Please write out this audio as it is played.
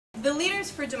The Leaders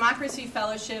for Democracy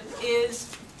Fellowship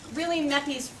is really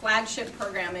MEPI's flagship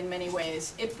program in many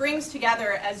ways. It brings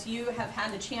together, as you have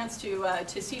had the chance to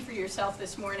see for yourself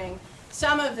this morning,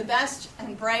 some of the best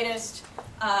and brightest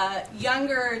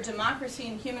younger democracy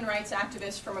and human rights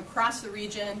activists from across the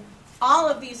region. All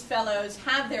of these fellows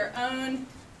have their own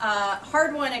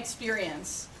hard-won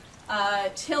experience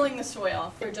tilling the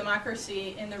soil for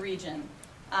democracy in the region.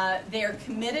 They're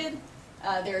committed,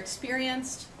 they're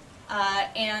experienced,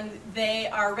 and they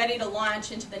are ready to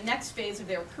launch into the next phase of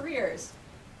their careers.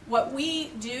 What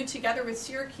we do together with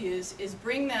Syracuse is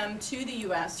bring them to the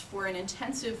U.S. for an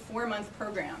intensive 4-month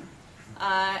program,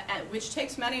 which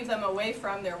takes many of them away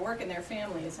from their work and their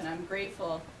families, and I'm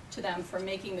grateful to them for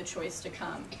making the choice to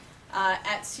come.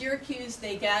 At Syracuse,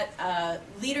 they get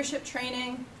leadership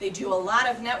training, they do a lot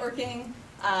of networking,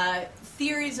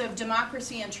 theories of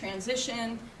democracy and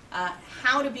transition,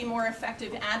 how to be more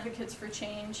effective advocates for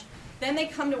change. Then they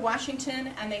come to Washington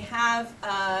and they have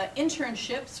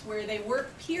internships where they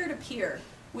work peer-to-peer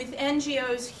with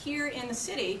NGOs here in the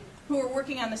city who are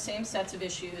working on the same sets of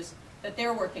issues that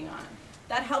they're working on.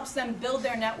 That helps them build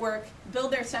their network,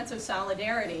 build their sense of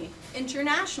solidarity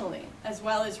internationally as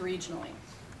well as regionally.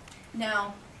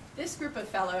 Now, this group of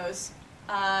fellows,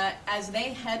 as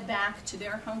they head back to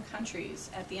their home countries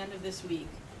at the end of this week,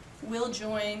 will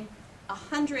join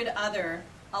 100 other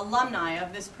alumni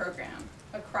of this program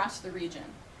across the region.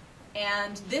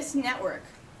 And this network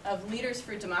of Leaders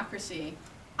for Democracy,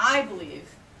 I believe,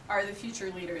 are the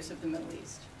future leaders of the Middle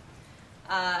East.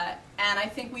 And I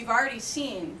think we've already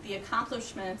seen the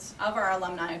accomplishments of our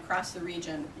alumni across the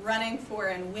region, running for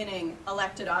and winning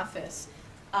elected office,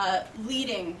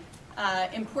 leading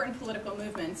important political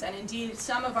movements, and indeed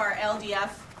some of our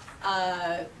LDF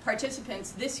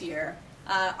participants this year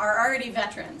are already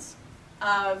veterans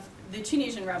of the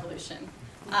Tunisian Revolution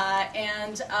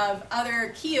and of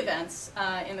other key events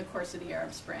in the course of the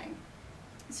Arab Spring.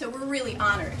 So we're really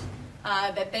honored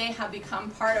that they have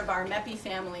become part of our MEPI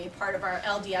family, part of our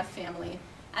LDF family,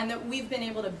 and that we've been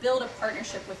able to build a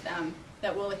partnership with them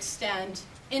that will extend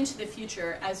into the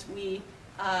future as we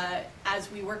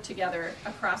work together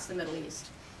across the Middle East.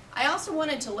 I also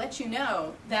wanted to let you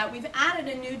know that we've added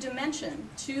a new dimension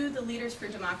to the Leaders for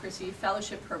Democracy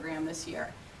Fellowship Program this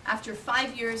year. After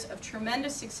 5 years of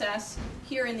tremendous success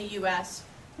here in the U.S.,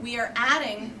 we are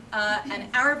adding an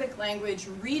Arabic language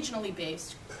regionally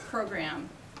based program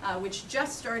which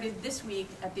just started this week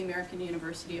at the American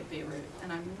University of Beirut.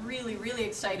 And I'm really, really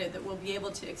excited that we'll be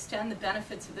able to extend the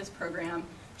benefits of this program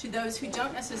to those who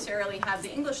don't necessarily have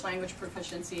the English language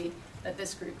proficiency that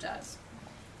this group does.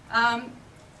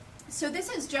 So this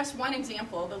is just one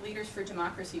example, the Leaders for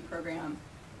Democracy program,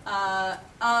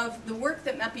 of the work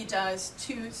that MEPI does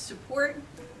to support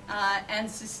and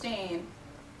sustain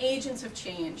agents of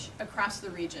change across the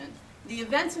region. The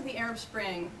events of the Arab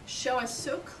Spring show us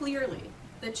so clearly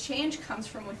that change comes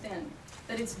from within,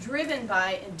 that it's driven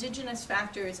by indigenous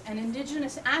factors and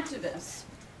indigenous activists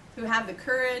who have the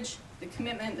courage, the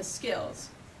commitment, the skills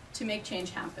to make change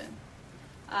happen.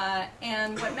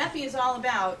 And what MEPI is all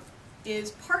about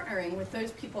is partnering with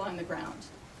those people on the ground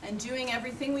and doing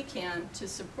everything we can to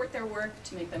support their work,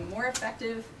 to make them more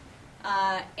effective,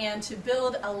 and to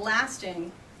build a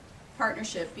lasting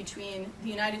partnership between the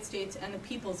United States and the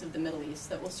peoples of the Middle East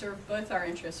that will serve both our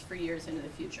interests for years into the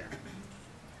future.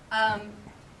 I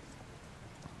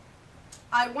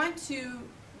want to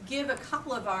give a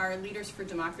couple of our Leaders for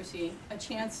Democracy a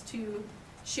chance to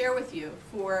share with you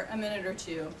for a minute or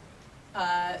two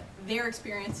their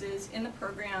experiences in the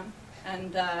program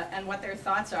and what their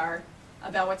thoughts are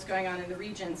about what's going on in the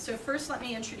region. So first let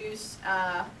me introduce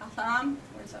Atham.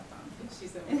 Where's Atham?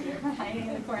 She's over here, hiding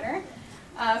in the corner.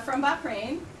 From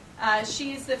Bahrain.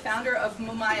 She's the founder of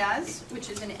Mumayaz, which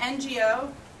is an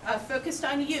NGO focused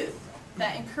on youth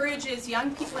that encourages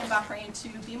young people in Bahrain to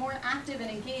be more active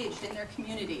and engaged in their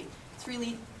community. It's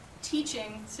really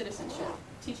teaching citizenship,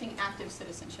 teaching active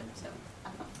citizenship. So,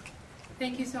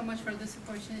 thank you so much for this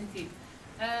opportunity.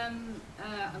 I'm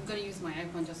going to use my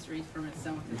iPhone just to read from it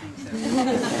some of the things.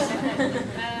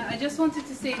 I just wanted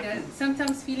to say that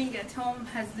sometimes feeling at home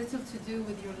has little to do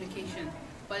with your location,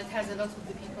 but it has a lot with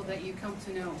the people that you come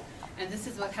to know. And this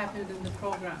is what happened in the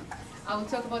program. I will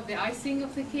talk about the icing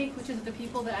of the cake, which is the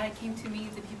people that I came to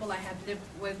meet, the people I have lived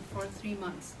with for 3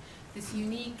 months. This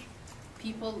unique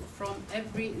people from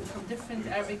different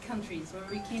Arabic countries, where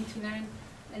we came to learn,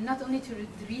 and not only to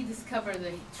rediscover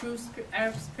the true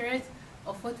Arab spirit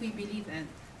of what we believe in,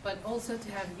 but also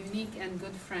to have unique and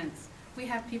good friends. We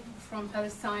have people from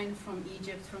Palestine, from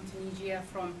Egypt, from Tunisia,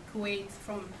 from Kuwait,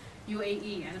 from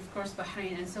UAE, and of course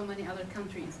Bahrain, and so many other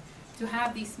countries. To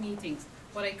have these meetings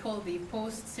what I call the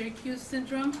post-Syracuse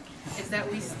syndrome, is that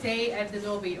we stay at the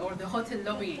lobby or the hotel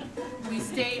lobby. We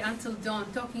stay until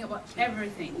dawn talking about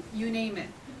everything, you name it.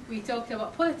 We talked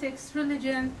about politics,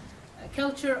 religion,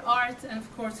 culture, art, and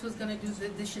of course who's going to do the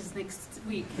dishes next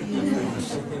week.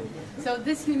 So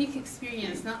this unique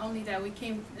experience, not only that we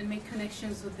came and made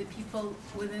connections with the people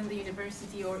within the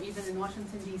university or even in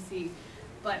Washington, D.C.,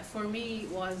 but for me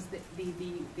was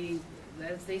the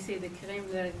as they say, the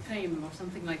crème de la crème or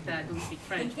something like that. I don't speak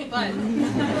French, but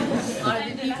are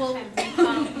the people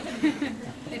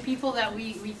the people that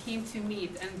we came to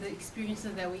meet and the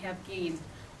experiences that we have gained.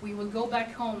 We will go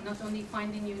back home not only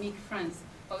finding unique friends,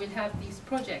 but we'll have these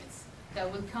projects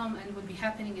that will come and will be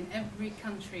happening in every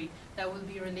country that will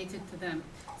be related to them.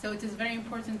 So it is very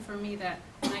important for me that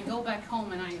when I go back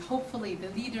home and hopefully the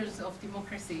leaders of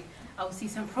democracy, I will see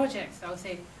some projects. I will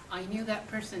say, I knew that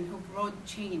person who brought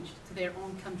change to their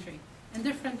own country in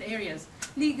different areas,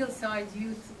 legal side,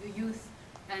 youth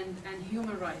and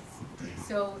human rights.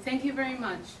 So thank you very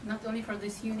much, not only for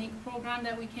this unique program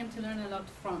that we came to learn a lot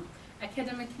from,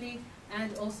 academically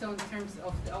and also in terms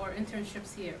of our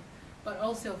internships here, but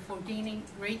also for gaining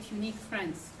great, unique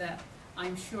friends that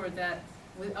I'm sure that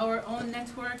with our own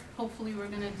network, hopefully we're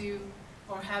going to do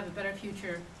or have a better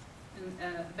future,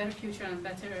 and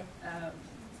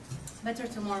better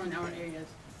tomorrow in our areas.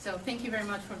 So thank you very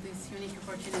much for this unique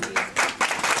opportunity.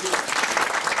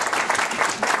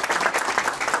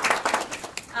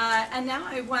 And now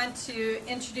I want to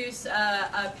introduce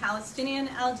a Palestinian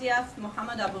LDF,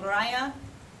 Mohammed Abul Raya.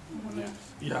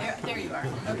 There you are.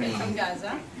 Okay, from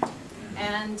Gaza.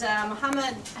 And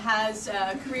Mohammed has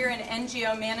a career in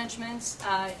NGO management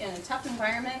in a tough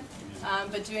environment,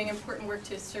 but doing important work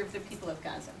to serve the people of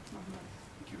Gaza.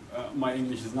 My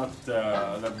English is not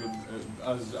that good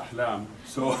as Ahlam,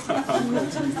 so I'm going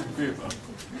to use the paper.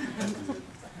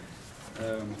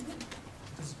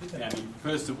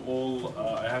 First of all,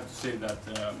 I have to say that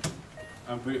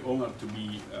I'm very honored to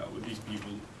be with these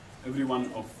people. Every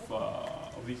one of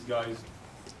these guys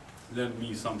learned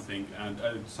me something and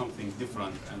added something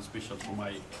different and special to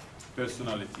my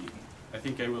personality. I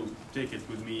think I will take it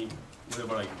with me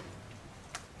wherever I go.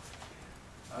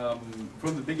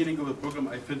 From the beginning of the program,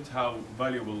 I felt how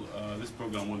valuable this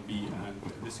program will be, and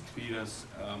this experience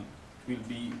will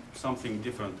be something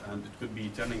different, and it could be a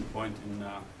turning point in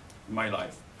my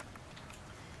life.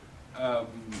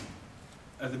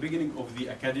 At the beginning of the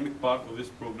academic part of this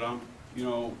program, you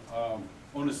know,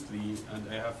 honestly, and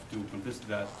I have to confess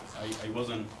that I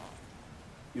wasn't,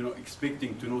 you know,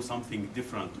 expecting to know something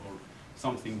different or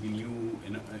something new,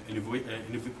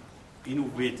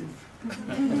 innovative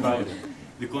about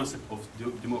the concept of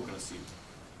democracy.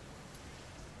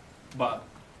 But,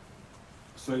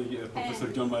 sorry, Professor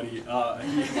John Marie,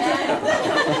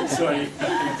 sorry,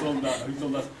 he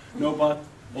told us, no, but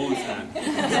always can.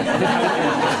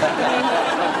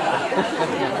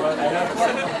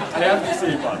 I have to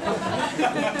say, but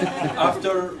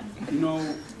after, you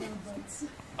know,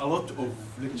 a lot of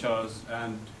lectures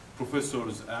and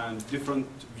professors and different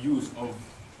views of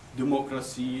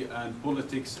democracy and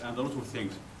politics and a lot of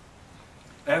things,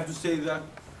 I have to say that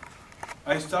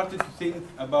I started to think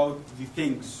about the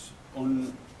things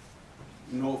on,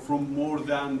 you know, from more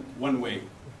than one way.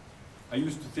 I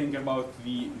used to think about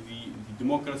the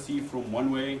democracy from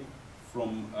one way,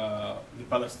 from the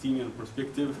Palestinian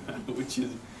perspective, which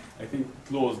is, I think,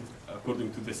 closed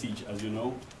according to the siege, as you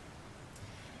know.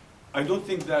 I don't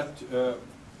think that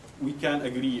we can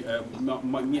agree,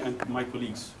 me and my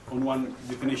colleagues, on one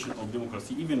definition of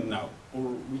democracy, even now,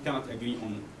 or we cannot agree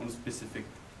on a specific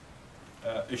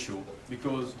issue,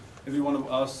 because every one of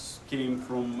us came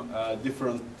from a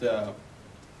different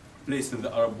place in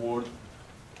the Arab world,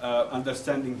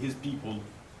 understanding his people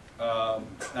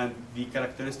and the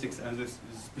characteristics and the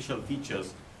special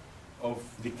features of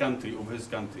the country, of his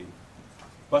country.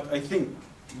 But I think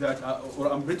that,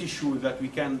 or I'm pretty sure that we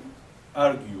can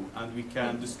argue and we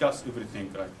can discuss everything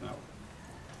right now.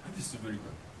 And this is very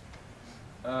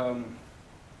good.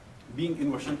 Being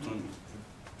in Washington,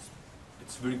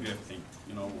 it's a very great thing.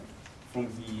 You know, from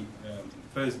the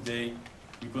first day,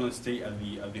 we couldn't stay at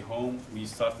the home. We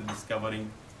started discovering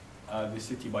the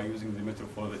city by using the metro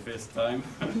for the first time.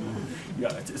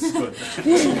 Yeah, it is good.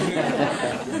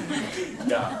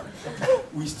 Yeah,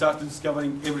 we started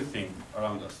discovering everything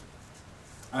around us.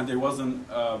 And I wasn't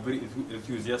very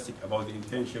enthusiastic about the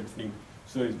internship thing.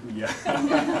 So, yeah.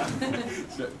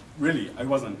 So, really, I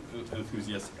wasn't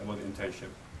enthusiastic about the internship.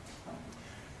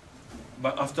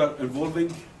 But after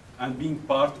involving and being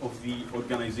part of the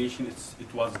organization,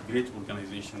 it was a great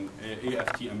organization,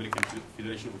 AFT, American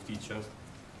Federation of Teachers,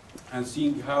 and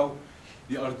seeing how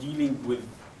they are dealing with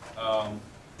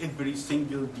every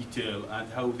single detail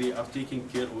and how they are taking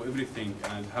care of everything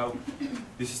and how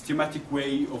the systematic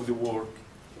way of the work.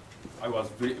 I was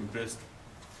very impressed,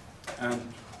 and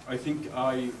I think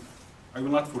I will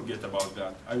not forget about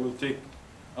that. I will take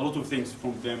a lot of things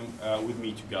from them with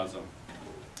me to Gaza.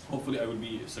 Hopefully I will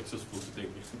be successful to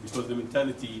take this, because the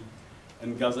mentality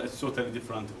in Gaza is totally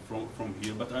different from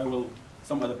here, but I will,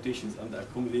 some adaptations and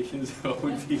accommodations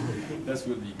will be, that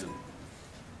will be good.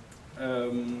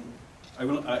 I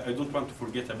don't want to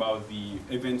forget about the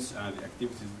events and the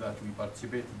activities that we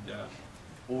participated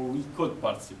or we could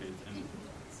participate in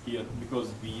here,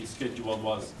 because the schedule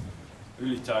was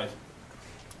really tight.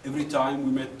 Every time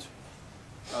we met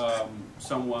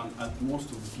someone, and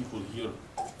most of the people here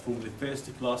from the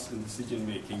first class in decision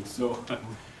making. So,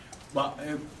 but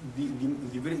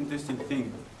the very interesting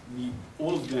thing,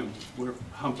 all of them were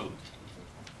humbled,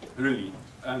 really,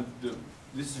 and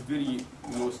this is very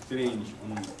strange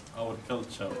on our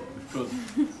culture, because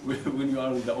when you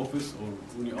are in the office or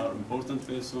when you are an important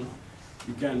person,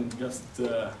 you can just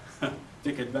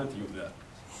take advantage of that.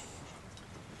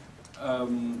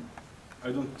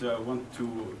 I don't want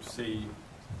to say,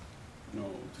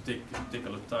 to take a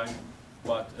lot of time,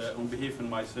 but on behalf of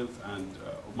myself and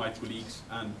of my colleagues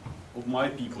and of my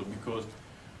people, because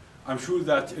I'm sure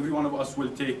that every one of us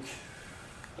will take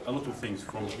a lot of things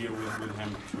from here with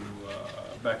him to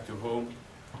back to home,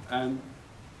 and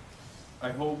I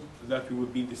hope that we will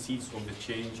be the seeds of the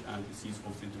change and the seeds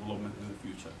of the development in the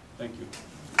future. Thank you.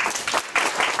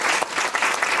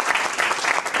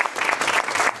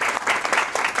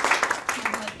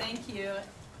 Thank you.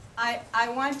 I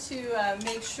want to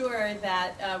make sure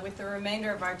that with the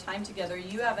remainder of our time together,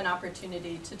 you have an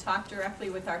opportunity to talk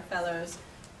directly with our fellows.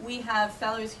 We have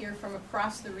fellows here from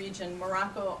across the region,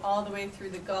 Morocco all the way through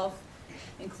the Gulf,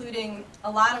 including a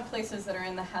lot of places that are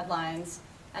in the headlines.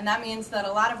 And that means that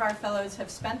a lot of our fellows have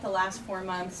spent the last 4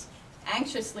 months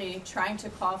anxiously trying to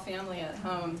call family at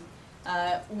home,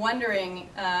 wondering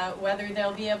whether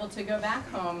they'll be able to go back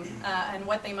home and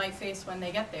what they might face when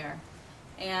they get there.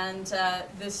 And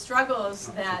the struggles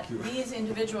that these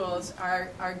individuals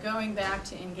are going back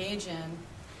to engage in,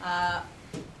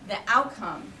 the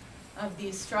outcome of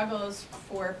these struggles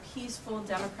for peaceful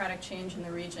democratic change in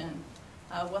the region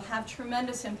will have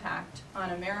tremendous impact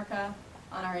on America,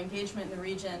 on our engagement in the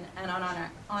region, and on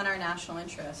our national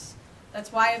interests.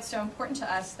 That's why it's so important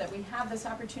to us that we have this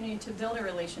opportunity to build a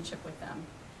relationship with them,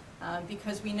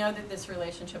 because we know that this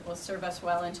relationship will serve us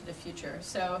well into the future.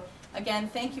 So again,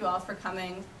 thank you all for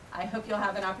coming. I hope you'll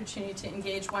have an opportunity to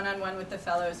engage one-on-one with the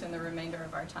fellows in the remainder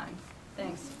of our time.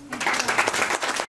 Thanks.